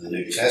all the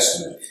New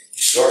Testament,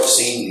 you start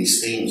seeing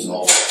these themes in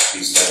all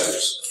these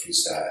letters of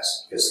these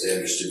guys, because they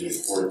understood the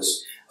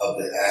importance of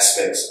the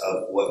aspects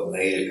of what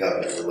made a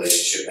covenant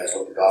relationship. That's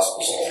what the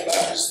gospel is all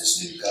about, is this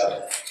new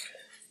covenant.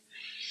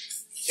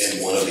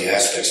 And one of the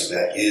aspects of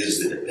that is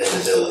the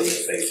dependability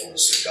and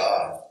faithfulness of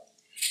God.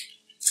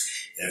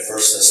 In 1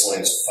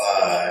 Thessalonians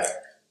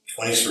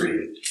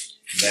 5:23,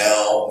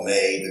 now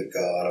may the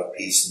God of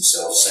peace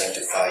himself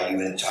sanctify you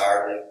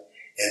entirely,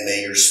 and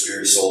may your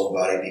spirit, soul, and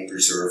body be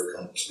preserved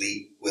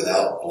complete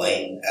without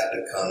blame at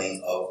the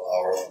coming of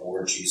our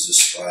Lord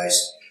Jesus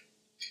Christ.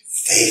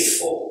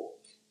 Faithful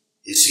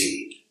is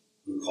he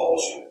who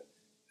calls you,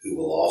 who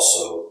will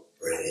also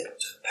bring it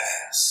to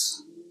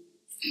pass.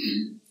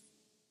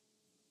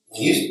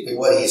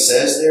 What he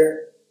says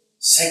there,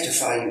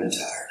 sanctify you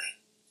entirely.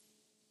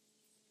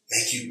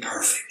 Make you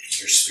perfect in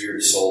your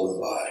spirit, soul, and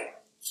body.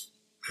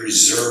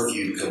 Preserve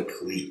you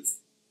complete,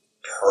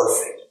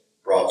 perfect,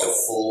 brought to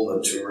full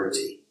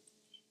maturity,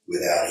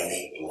 without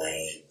any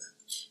blame,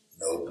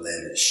 no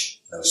blemish,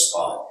 no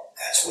spot.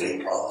 That's what he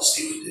promised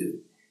he would do.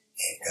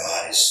 And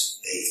God is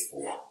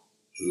faithful,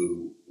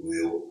 who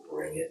will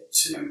bring it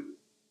to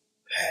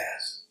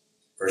pass.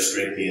 1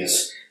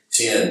 Corinthians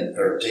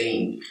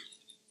 10:13.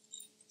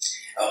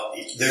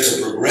 There's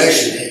a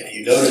progression. If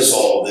you notice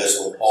all of this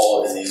when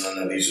Paul, and I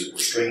know we're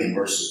stringing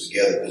verses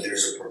together, but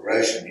there's a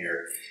progression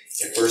here.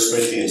 In 1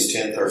 Corinthians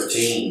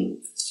 10:13,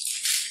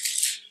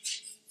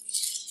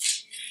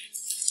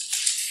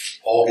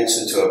 Paul gets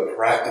into a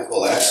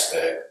practical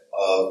aspect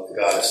of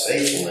God's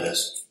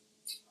faithfulness.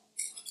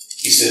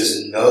 He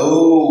says,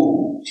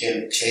 no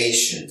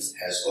temptation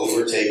has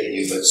overtaken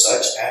you, but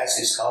such as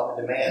is common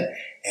to man.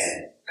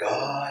 And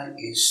God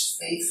is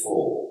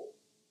faithful,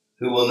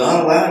 who will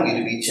not allow you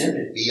to be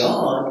tempted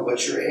beyond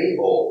what you're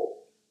able,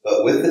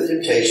 but with the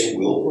temptation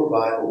will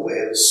provide a way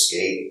of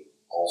escape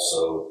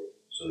also,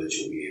 so that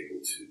you'll be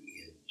able to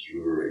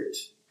endure it.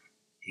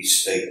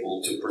 He's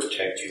faithful to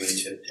protect you in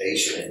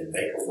temptation and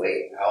make a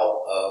way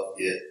out of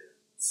it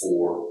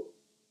for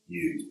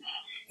you.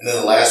 And then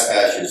the last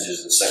passage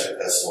is in 2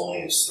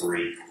 Thessalonians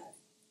 3.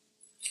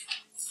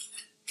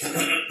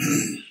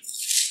 In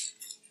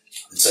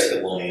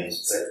 2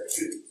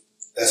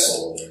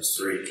 Thessalonians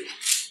 3.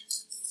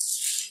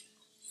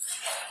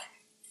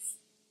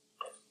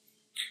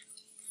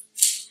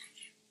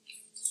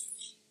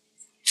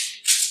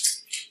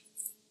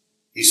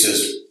 He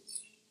says,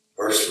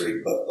 verse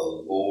 3, but the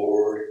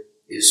Lord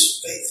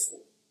is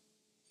faithful,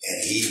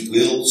 and he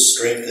will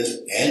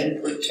strengthen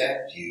and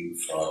protect you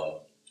from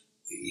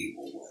the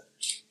evil one.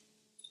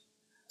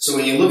 So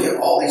when you look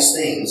at all these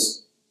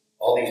things,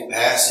 all these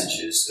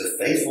passages, the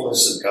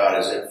faithfulness of God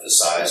is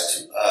emphasized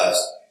to us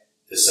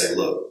to say,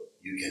 look,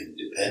 you can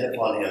depend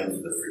upon him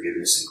for the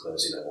forgiveness and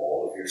cleansing of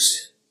all of your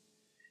sin.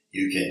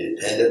 You can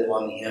depend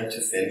upon him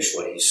to finish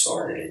what he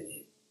started in you.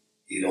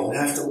 You don't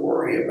have to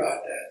worry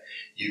about that.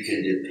 You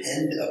can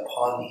depend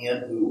upon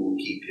him who will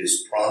keep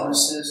his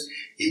promises.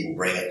 He will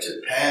bring it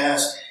to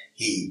pass.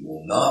 He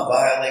will not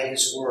violate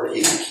his word.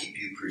 He will keep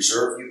you,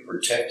 preserve you,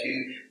 protect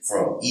you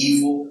from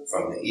evil,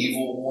 from the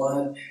evil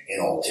one,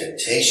 and all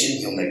temptation.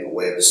 He'll make a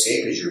way of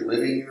escape as you're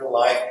living your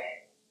life.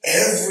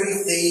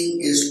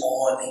 Everything is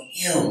on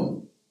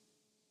him.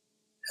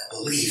 Now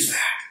believe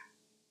that.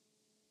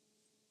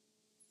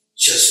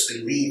 Just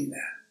believe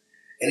that.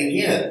 And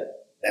again,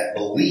 that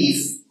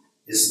belief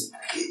is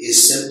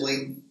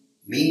simply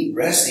me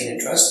resting and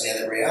trusting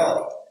in the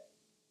reality.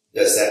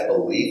 Does that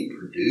belief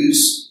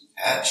produce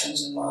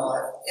actions in my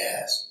life?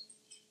 Yes.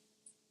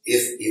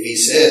 If he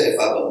says, if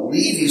I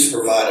believe he's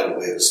provided a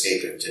way of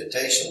escape from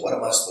temptation, what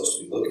am I supposed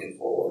to be looking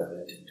for when I'm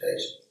in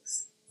temptation?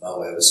 My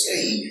way of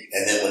escape.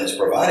 And then when it's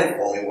provided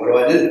for me,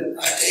 what do?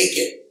 I take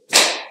it.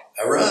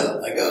 I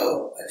run. I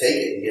go. I take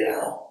it and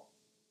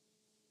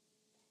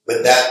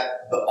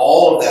But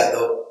all of that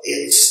though,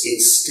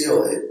 it's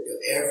still,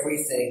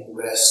 everything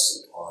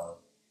rests upon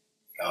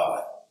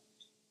God.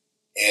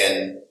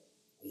 And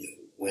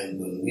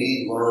when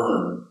we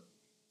learn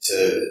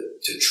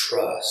to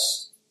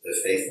trust the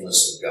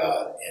faithfulness of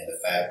God and the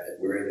fact that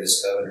we're in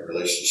this covenant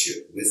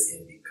relationship with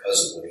Him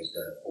because of what He's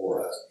done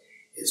for us,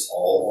 it's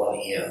all on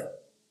Him.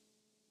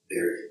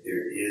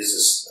 There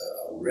is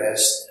a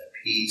rest and a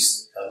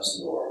peace that comes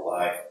into our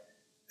life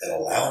that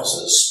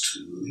allows us to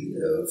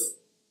live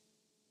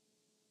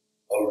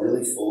a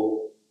really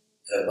full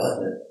and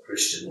abundant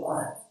Christian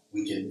life.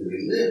 We can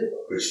really live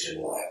a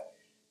Christian life.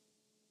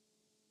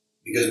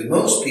 Because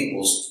most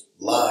people's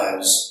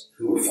lives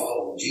who are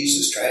following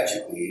Jesus,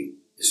 tragically,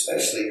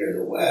 especially here in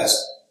the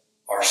West,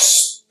 are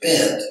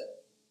spent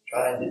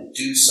trying to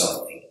do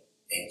something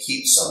and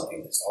keep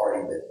something that's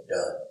already been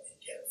done and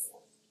kept for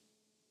them.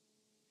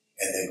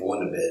 And then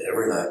going to bed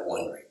every night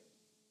wondering,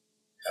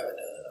 have I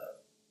done enough?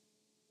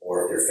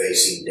 Or if they're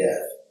facing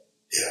death,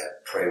 did I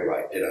pray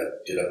right?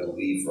 Did I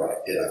believe right?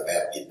 Did I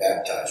get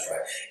baptized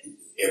right?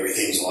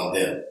 Everything's on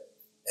them.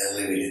 And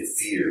living in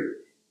fear,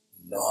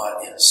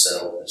 not in a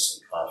settledness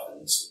and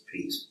confidence and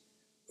peace.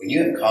 When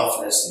you have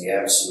confidence in the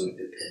absolute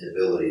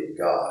dependability of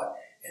God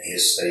and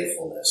His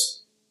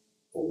faithfulness,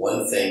 the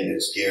one thing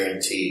that's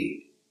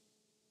guaranteed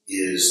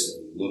is,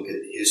 when you look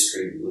at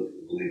history, you look at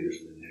the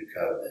believers in the New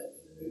Covenant,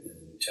 in the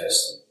New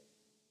Testament,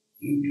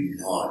 you do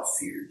not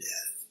fear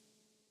death.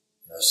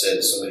 And I've said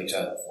it so many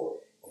times before,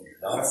 when you're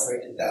not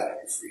afraid to die,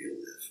 you're free to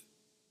live.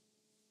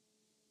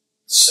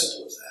 It's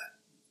simple as that.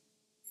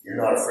 You're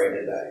not afraid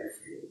to die, you're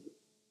free to live.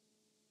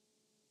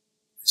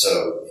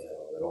 So,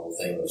 that old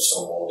thing of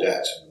Stonewall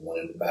Jackson, who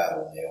went into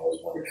battle, and they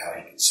always wondered how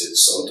he could sit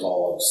so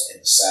tall in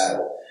the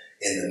saddle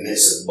in the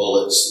midst of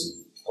bullets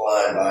and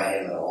flying by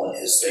him, and all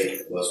his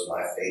faith was,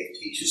 my faith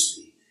teaches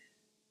me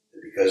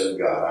that because of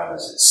God, I'm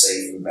as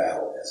safe in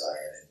battle as I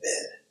am in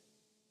bed.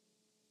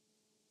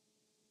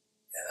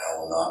 And I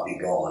will not be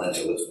gone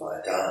until it's my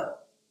time.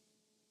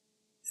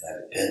 And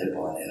I depend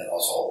upon Him. And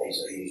also,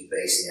 he's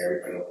basing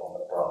everything upon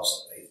the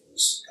promise and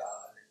faithfulness of God.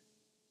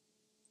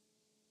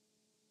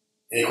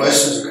 Any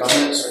questions or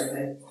comments or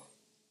anything?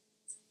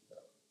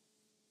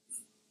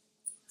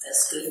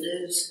 That's good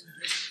news.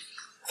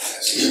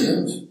 That's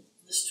good news.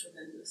 That's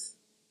tremendous.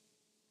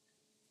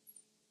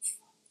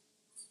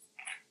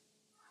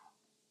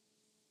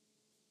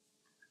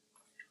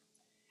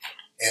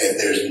 And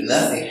if there's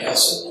nothing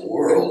else in the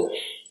world,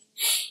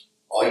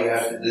 all you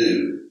have to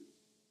do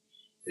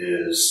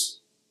is,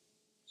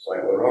 it's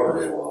like what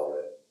Robert did a while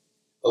ago.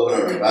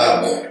 Open up your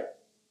Bible,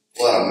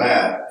 pull out a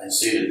map, and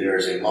see that there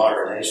is a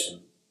modern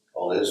nation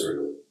called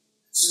Israel.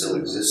 It's still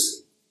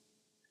existing.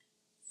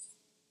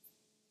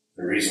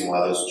 The reason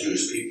why those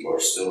Jewish people are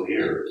still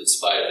here, in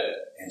spite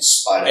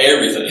of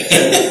everything,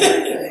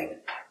 everything,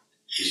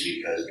 is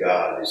because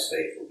God is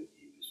faithful to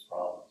keep His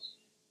promise.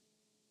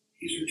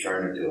 He's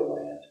returning to a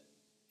land,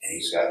 and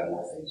He's got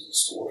more things in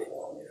store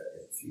for them in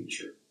the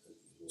future.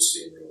 We'll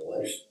see in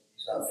Revelation.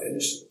 He's not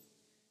finished with it.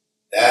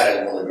 That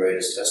is one of the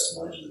greatest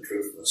testimonies of the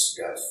truthfulness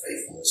of God's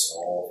faithfulness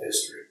in all of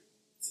history.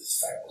 It's the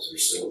fact that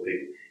there's still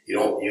people.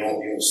 You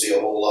don't see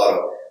a whole lot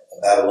of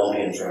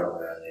Babylonians running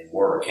around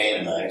anymore, or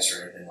Canaanites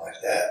or anything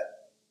like that.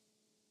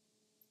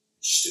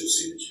 You still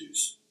see the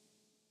Jews.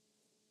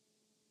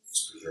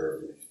 He's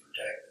preserved them, He's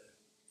protected them.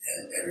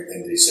 And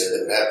everything that He said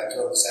that would happen to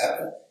them has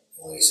happened.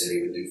 And when He said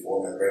He would do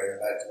for them and bring them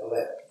back to the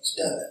land, He's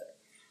done that.